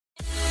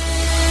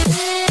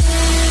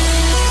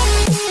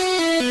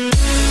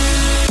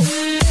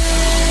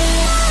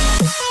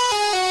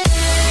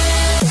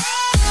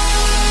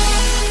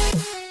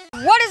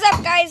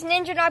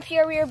NinjaNub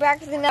here. We are back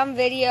with another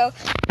video.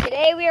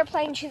 Today we are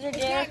playing Truth or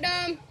Dare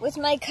with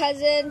my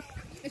cousin.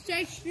 It's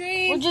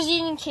extreme. We're just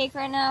eating cake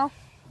right now,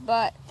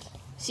 but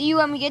see you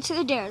when we get to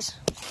the dares.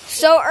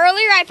 So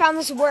earlier I found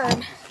this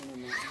worm,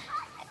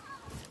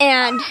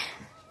 and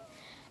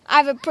I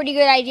have a pretty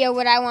good idea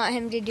what I want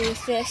him to do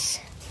with this.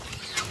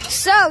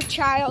 So,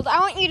 child, I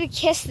want you to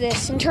kiss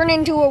this and turn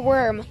into a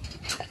worm.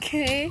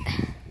 Okay.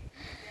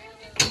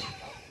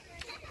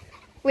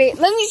 Wait,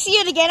 let me see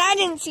it again. I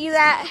didn't see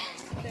that.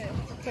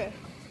 Okay.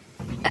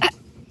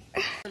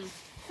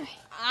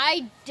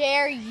 I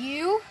dare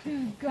you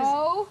To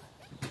go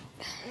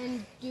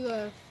and do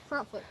a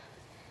front flip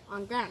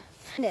on ground.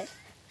 Okay.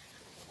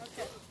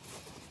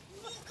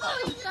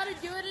 Oh, you gotta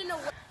do it in a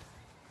way.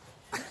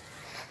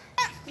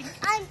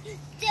 I'm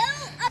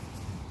still up.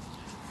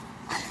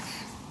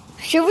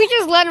 Should we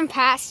just let him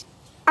pass?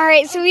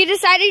 Alright, so we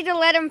decided to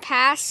let him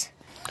pass.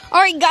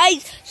 Alright,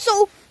 guys,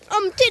 so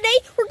today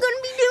we're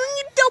gonna be doing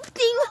a dope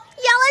thing.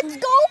 Yeah, let's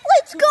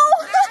go.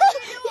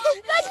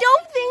 That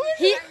dope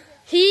thing.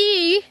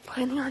 He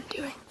Planning on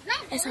doing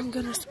is I'm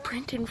gonna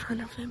sprint in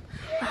front of him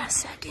last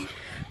second,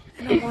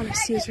 and I want to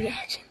see his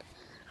reaction.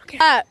 Okay.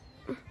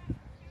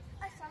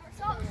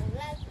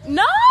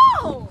 no.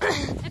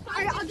 If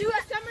I'll do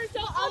a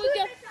somersault, I will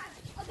get.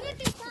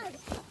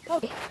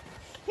 Okay.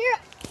 Here.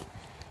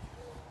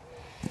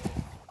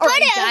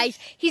 Alright, guys,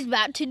 he's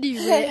about to do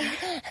it.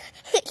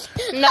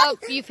 Nope,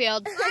 you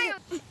failed.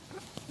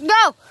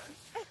 Go!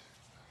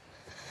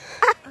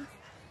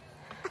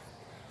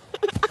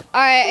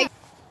 Alright,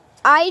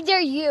 I dare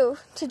you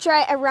to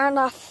try a round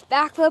off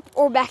backflip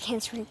or back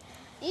handspring.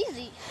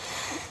 Easy.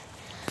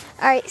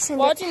 Alright, send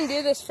Watch it. him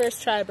do this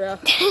first try, bro.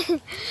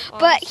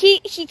 But he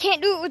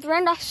can't do it with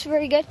round offs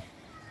very good.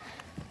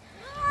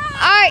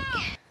 Alright.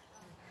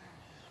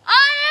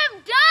 I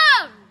am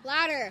dumb.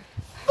 Louder.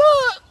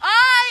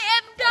 I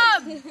am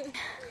dumb.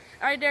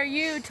 I dare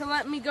you to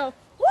let me go.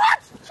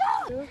 What?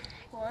 2,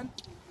 1.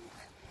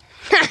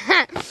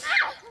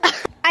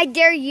 I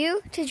dare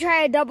you to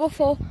try a double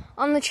full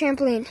on the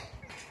trampoline.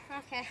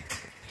 Okay.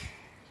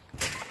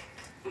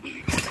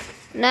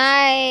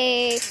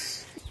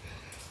 Nice.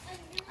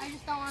 I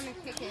just don't want to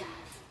kick it.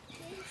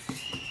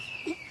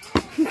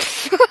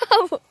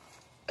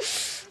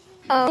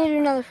 Oh, do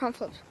another front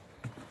flip.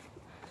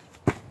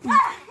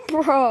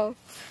 Bro.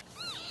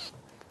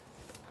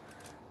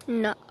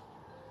 No.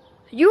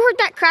 You heard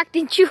that crack,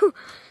 didn't you?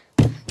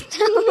 That's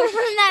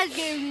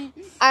good.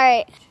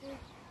 Alright.